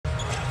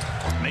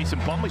Mason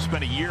Plumlee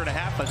spent a year and a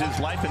half of his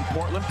life in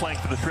Portland playing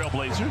for the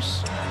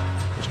Trailblazers.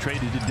 Was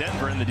traded to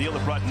Denver in the deal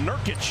that brought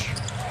Nurkic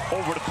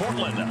over to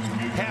Portland.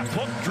 Half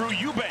hook Drew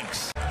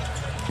Eubanks.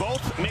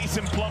 Both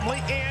Mason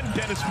Plumlee and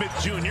Dennis Smith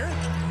Jr.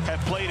 have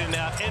played in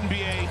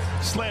NBA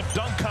slam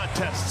dunk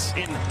contests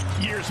in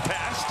years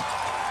past.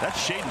 That's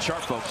Shaedon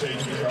Sharpe, folks.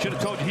 Should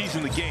have told you he's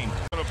in the game.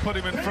 Going to put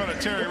him in front of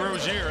Terry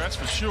Rozier, that's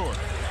for sure.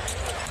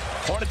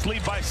 Hornets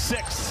lead by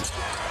 6.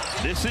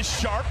 This is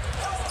Sharpe.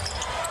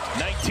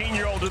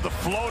 19-year-old with the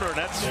floater.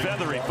 That's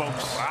feathery,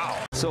 folks.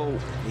 Wow. So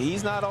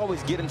he's not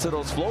always getting to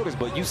those floaters,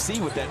 but you see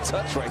with that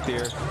touch right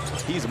there,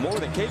 he's more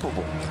than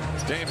capable.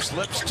 Dame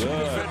slips 2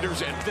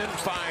 defenders and then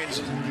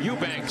finds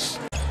Eubanks.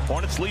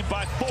 Hornets lead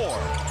by 4.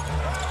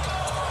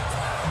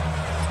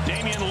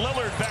 Damian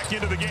Lillard back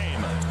into the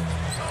game.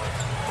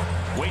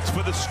 Waits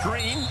for the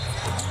screen.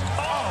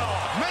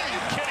 Oh, man, are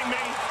you kidding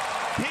me?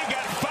 He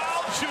got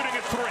fouled shooting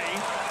a 3.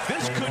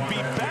 This could be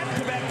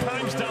back-to-back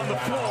times down the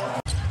floor.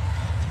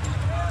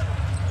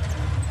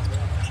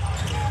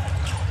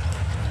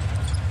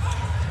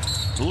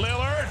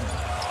 Lillard.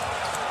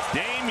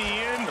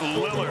 Damian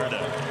Lillard.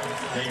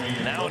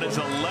 Now in his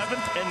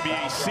 11th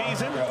NBA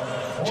season.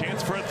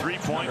 Chance for a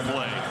 3-point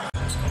play.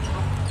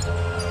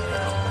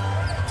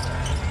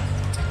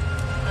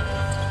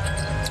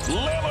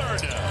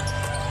 Lillard.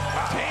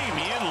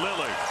 Damian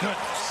Lillard.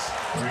 Goodness.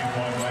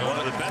 One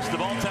of the best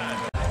of all time.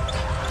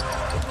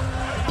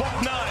 Book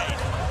 9.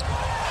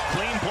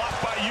 Clean block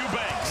by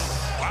Eubanks.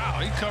 Wow,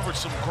 he covered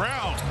some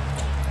ground.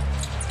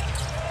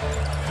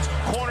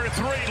 Corner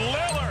 3,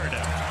 Lillard.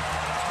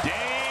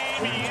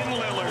 Damian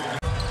Lillard.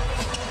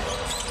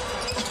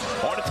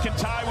 Hornets can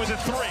tie with a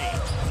 3.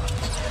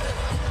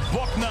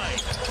 Book 9.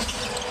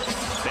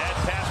 Bad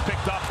pass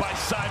picked off by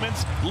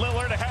Simons.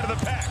 Lillard ahead of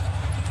the pack.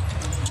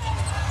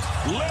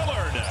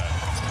 Lillard.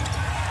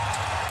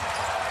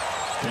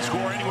 Can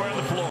score anywhere on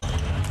the floor.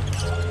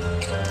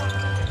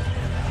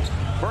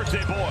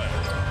 Birthday boy.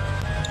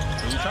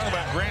 You're talking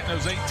about granting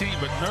those 18,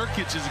 but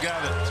Nurkic is a guy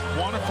that's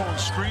wonderful in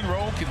screen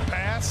roll, can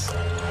pass,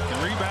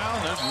 can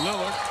rebound. There's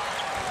Lillard.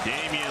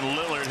 Damian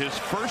Lillard, his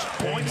first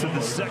points of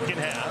the second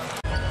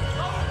half.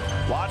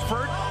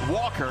 Watford,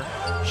 Walker,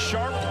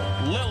 Sharpe,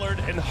 Lillard,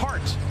 and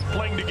Hart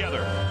playing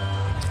together.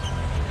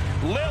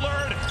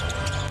 Lillard.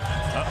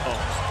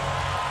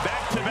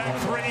 Back-to-back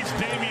threes,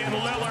 Damian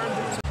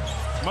Lillard.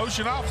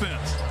 Motion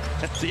offense.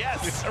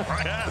 Yes.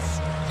 Yes.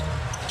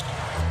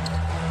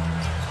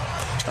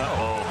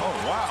 Oh,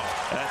 wow.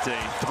 That's a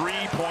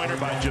 3-pointer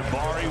by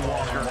Jabari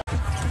Walker.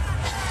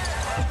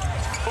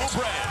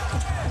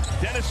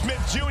 Oubre. Dennis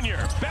Smith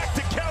Jr. Back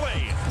to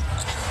Kelly.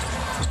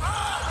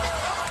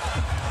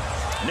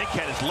 Nick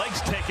had his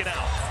legs taken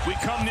out. We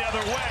come the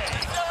other way.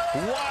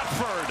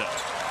 Watford.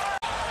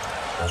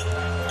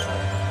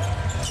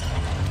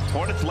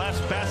 Hornets'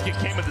 last basket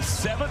came at the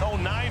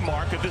 7:09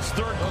 mark of this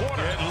third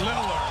quarter. And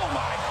Lillard. Oh,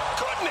 my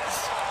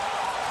goodness.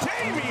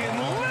 Damian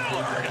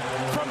Lillard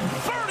from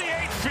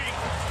 38 feet.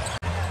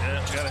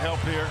 Yeah, got to help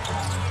here.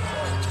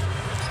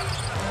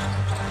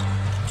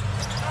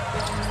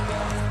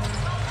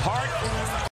 Hart